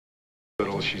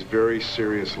hospital. She's very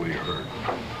seriously hurt.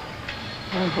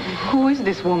 Who is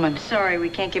this woman? Sorry, we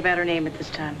can't give out her name at this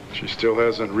time. She still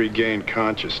hasn't regained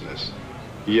consciousness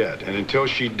yet. And until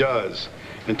she does,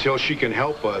 until she can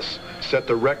help us set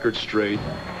the record straight,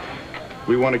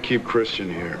 we want to keep Christian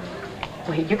here.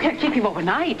 Wait, you can't keep him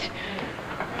overnight.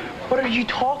 What are you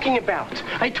talking about?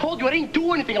 I told you I didn't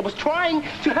do anything. I was trying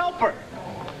to help her.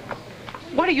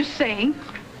 What are you saying?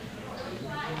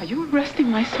 Are you arresting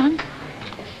my son?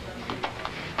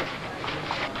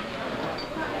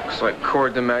 Looks like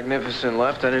Cord the Magnificent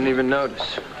left. I didn't even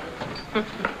notice.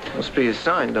 Must be a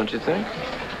sign, don't you think?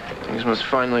 Things must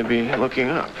finally be looking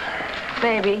up.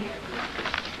 Baby.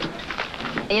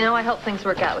 You know, I hope things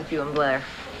work out with you and Blair.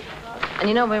 And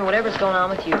you know, whatever's going on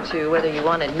with you two, whether you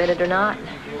want to admit it or not,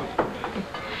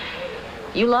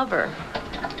 you love her.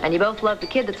 And you both love the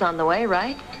kid that's on the way,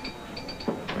 right?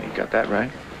 Well, you got that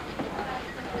right.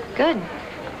 Good.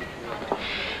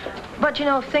 But you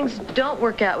know, if things don't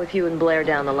work out with you and Blair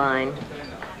down the line,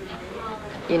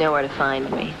 you know where to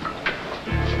find me.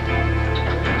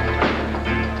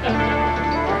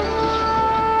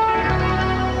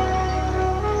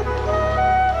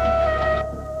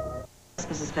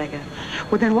 Mrs. Vega.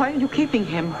 Well, then why are you keeping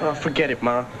him? Oh, forget it,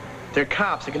 Ma. They're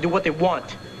cops. They can do what they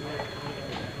want.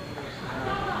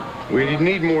 We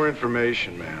need more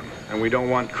information, ma'am. And we don't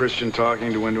want Christian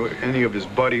talking to any of his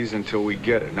buddies until we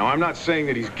get it. Now, I'm not saying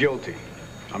that he's guilty.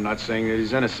 I'm not saying that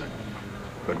he's innocent.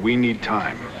 But we need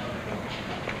time.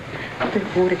 No te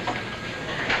apures.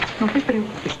 No te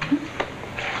preocupes.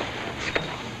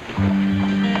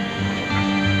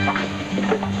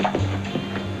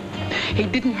 He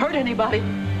didn't hurt anybody.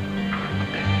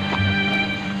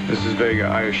 Mrs. Vega,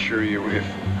 I assure you, if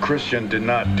Christian did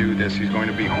not do this, he's going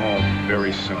to be home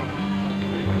very soon.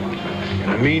 In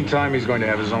the meantime, he's going to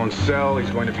have his own cell. He's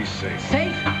going to be safe.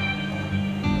 Safe?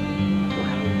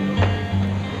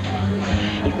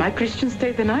 If my Christian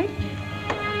stayed the night,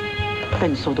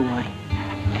 then so do I.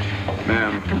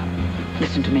 Ma'am.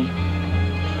 Listen to me.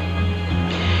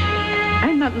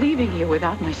 I'm not leaving here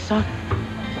without my son.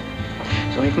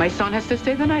 So if my son has to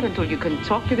stay the night until you can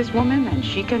talk to this woman and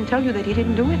she can tell you that he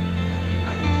didn't do it,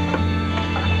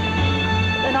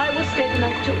 then I will stay the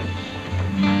night too.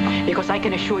 Because I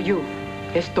can assure you,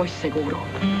 estoy seguro,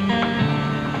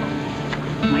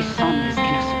 my son is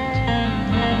innocent.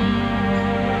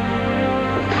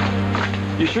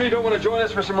 You sure you don't want to join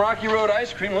us for some Rocky Road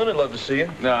ice cream? Luna'd love to see you.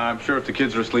 Nah, I'm sure if the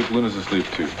kids are asleep, Luna's asleep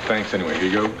too. Thanks anyway. Here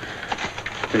you go.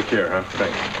 Take care, huh?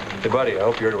 Thanks. Hey, buddy, I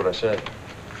hope you heard what I said.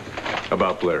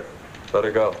 About Blair. Let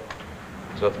her go.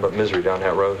 There's nothing but misery down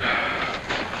that road.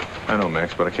 I know,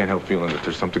 Max, but I can't help feeling that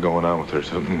there's something going on with her.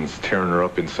 Something's tearing her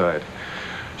up inside.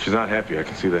 She's not happy, I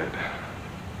can see that.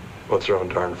 What's her own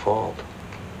darn fault?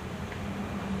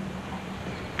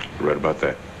 You're right about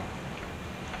that.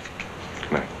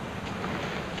 Good night.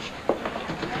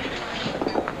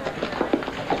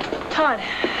 Todd.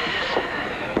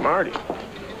 Marty.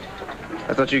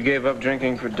 I thought you gave up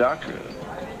drinking for doctor.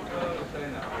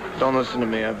 Don't listen to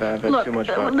me. I've had Look, too much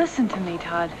fun. listen to me,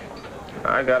 Todd.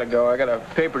 I gotta go. I got a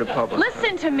paper to publish.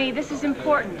 Listen to me. This is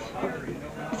important.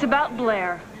 It's about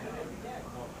Blair.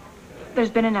 There's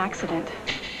been an accident.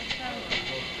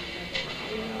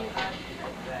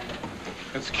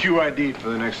 That's QID for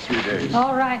the next 3 days.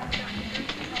 All right.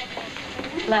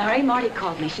 Larry, Marty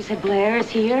called me. She said Blair is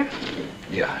here.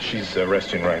 Yeah, she's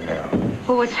resting right now.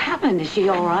 Well, what's happened? Is she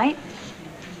all right?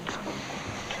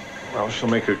 Well, she'll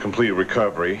make a complete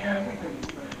recovery.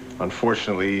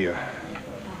 Unfortunately,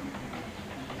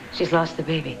 She's lost the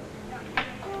baby.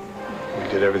 we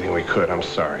did everything we could. I'm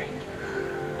sorry.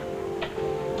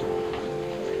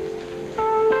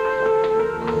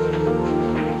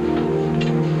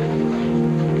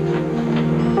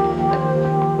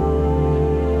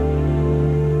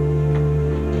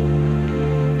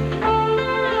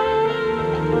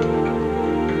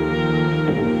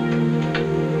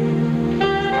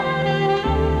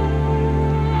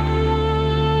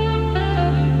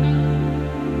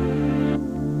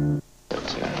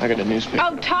 I got a newspaper.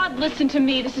 Oh, Todd, listen to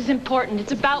me. This is important.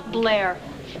 It's about Blair.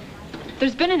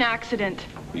 There's been an accident.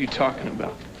 What are you talking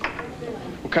about?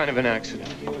 What kind of an accident?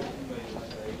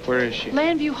 Where is she?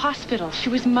 Landview Hospital. She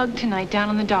was mugged tonight down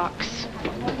on the docks.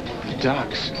 The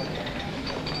docks.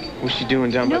 What's she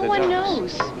doing down by the docks? No one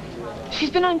knows.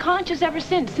 She's been unconscious ever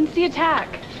since the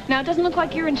attack. Now, it doesn't look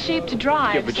like you're in shape to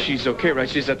drive. Yeah, but she's okay, right?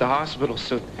 She's at the hospital,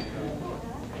 so...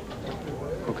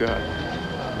 Oh, God.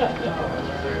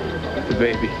 The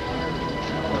baby.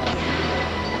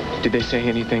 Did they say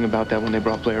anything about that when they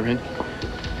brought Blair in?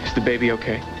 Is the baby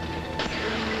okay?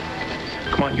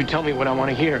 Come on, you tell me what I want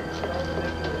to hear.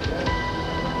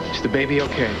 Is the baby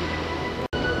okay?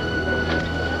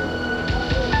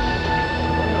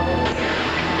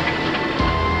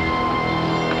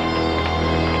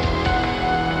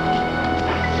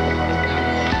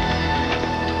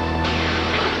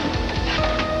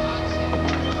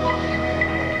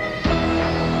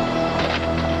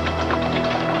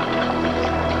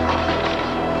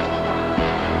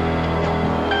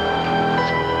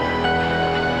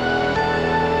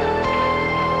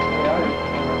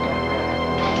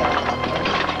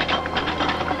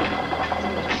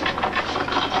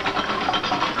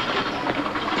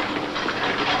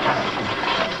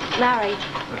 Larry,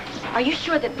 are you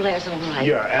sure that Blair's all right?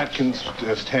 Yeah, Atkins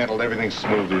has handled everything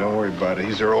smoothly. Don't worry about it.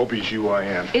 He's her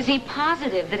OBGYN. Is he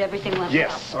positive that everything went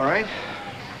Yes, all right?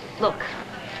 well? Look,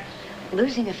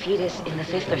 losing a fetus in the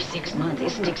 5th or 6th month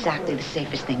isn't exactly the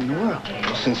safest thing in the world.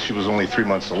 Well, since she was only 3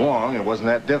 months along, it wasn't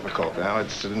that difficult. Now,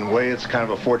 in a way, it's kind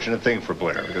of a fortunate thing for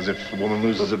Blair, because if a woman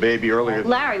loses a baby earlier...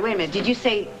 Larry, wait a minute. Did you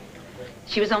say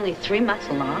she was only 3 months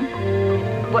along?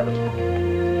 What?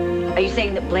 Are you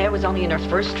saying that Blair was only in her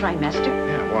first trimester?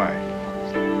 Yeah, why?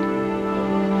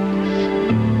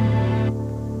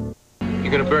 You're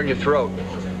gonna burn your throat.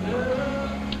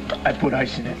 I put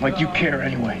ice in it, like you care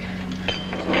anyway.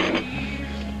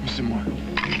 Some more.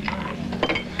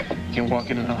 Can't walk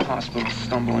into the hospital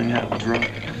stumbling out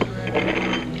drunk.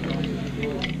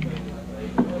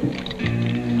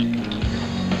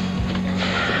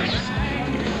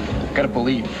 Gotta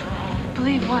believe.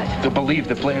 Believe what? To believe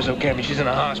that Blair's okay. I mean, she's in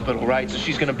a hospital, right? So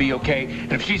she's gonna be okay.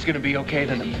 And if she's gonna be okay,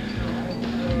 then the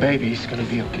baby's gonna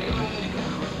be okay.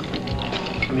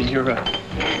 I mean, you're a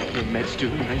med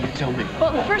student, right? You tell me.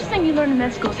 Well, the first thing you learn in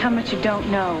med school is how much you don't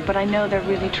know, but I know they're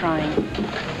really trying.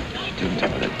 She didn't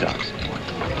tell me the ducks.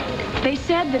 They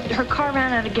said that her car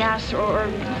ran out of gas or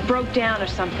broke down or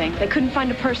something. They couldn't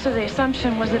find a purse, so the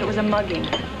assumption was that it was a mugging.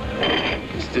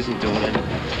 This isn't doing it.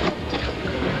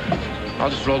 I'll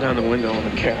just roll down the window in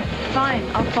the cab. Fine,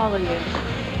 I'll follow you.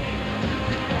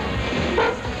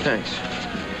 Thanks.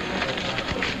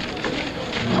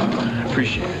 I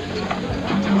appreciate it.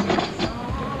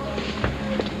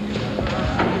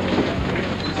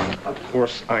 Of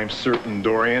course, I'm certain,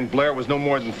 Dorian. Blair was no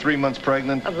more than 3 months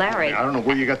pregnant. Larry. I don't know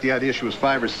where you got the idea she was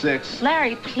 5 or 6.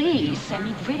 Larry, please. I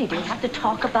mean, really, do we have to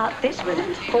talk about this where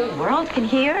the whole world can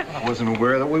hear? I wasn't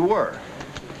aware that we were.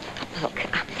 Look,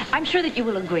 I'm sure that you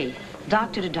will agree,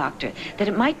 doctor to doctor, that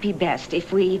it might be best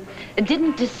if we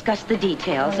didn't discuss the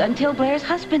details until Blair's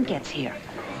husband gets here.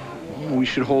 We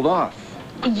should hold off.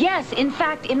 Yes, in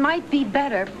fact, it might be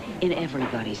better, in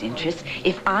everybody's interest,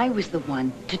 if I was the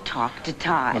one to talk to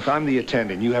Todd. Look, I'm the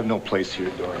attendant. You have no place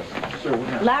here,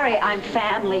 Dorian. Larry, I'm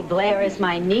family. Blair is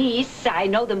my niece. I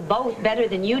know them both better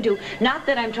than you do. Not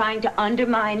that I'm trying to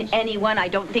undermine anyone. I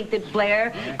don't think that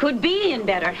Blair could be in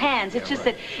better hands. It's just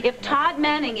that if Todd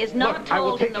Manning is not Look, I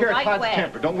will told in take the care of right Todd's way...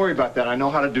 temper. Don't worry about that. I know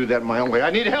how to do that in my own way.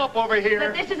 I need help over here.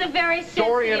 But this is a very sensitive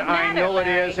Dorian, I matter, know Larry.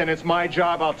 it is, and it's my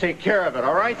job. I'll take care of it,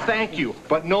 all right? Thank you,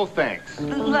 but no thanks.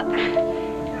 Look...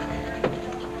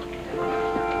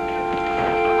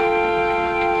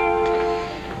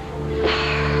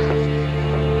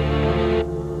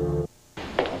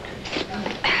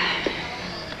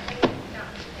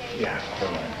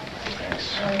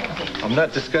 I'm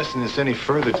not discussing this any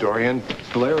further, Dorian.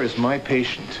 Blair is my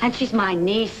patient. And she's my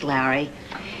niece, Larry.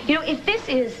 You know, if this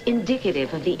is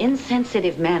indicative of the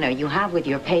insensitive manner you have with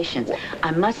your patients,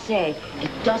 I must say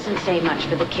it doesn't say much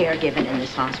for the care given in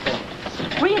this hospital.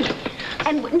 Really.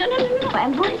 And no.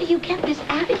 And where do you get this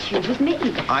attitude with me?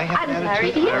 I have an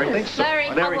attitude? Larry, I think so. Larry,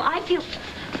 Larry. well, I feel...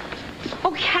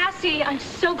 Oh, Cassie, I'm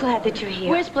so glad that you're here.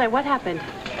 Where's Blair? What happened?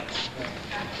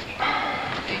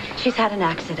 She's had an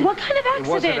accident. What kind of accident? It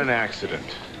wasn't an accident.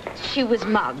 She was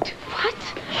mugged. What?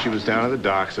 She was down at the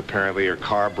docks. Apparently, her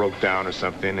car broke down or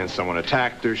something, and someone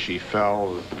attacked her. She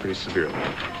fell pretty severely.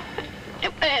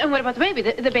 And what about the baby?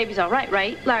 The baby's all right,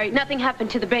 right? Larry, nothing happened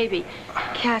to the baby.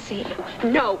 Cassie.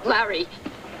 No, Larry.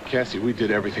 Cassie, we did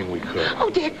everything we could.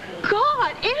 Oh, dear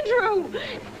God, Andrew!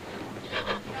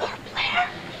 Poor Blair.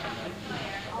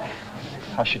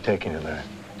 How's she taking it, Larry?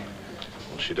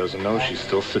 Well, she doesn't know. She's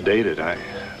still sedated. I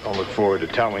don't look forward to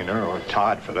telling her, or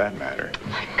Todd for that matter. Oh,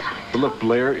 my God. But look,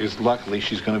 Blair is luckily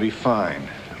she's going to be fine.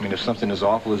 I mean, if something as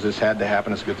awful as this had to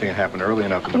happen, it's a good thing it happened early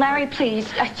enough. Larry,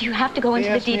 please, you have to go into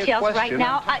the Ask me a details right question.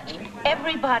 now.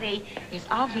 Everybody is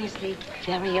obviously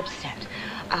very upset.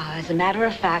 As a matter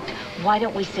of fact, why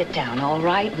don't we sit down, all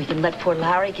right? We can let poor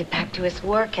Larry get back to his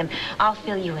work, and I'll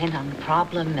fill you in on the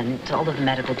problem and all of the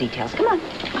medical details. Come on.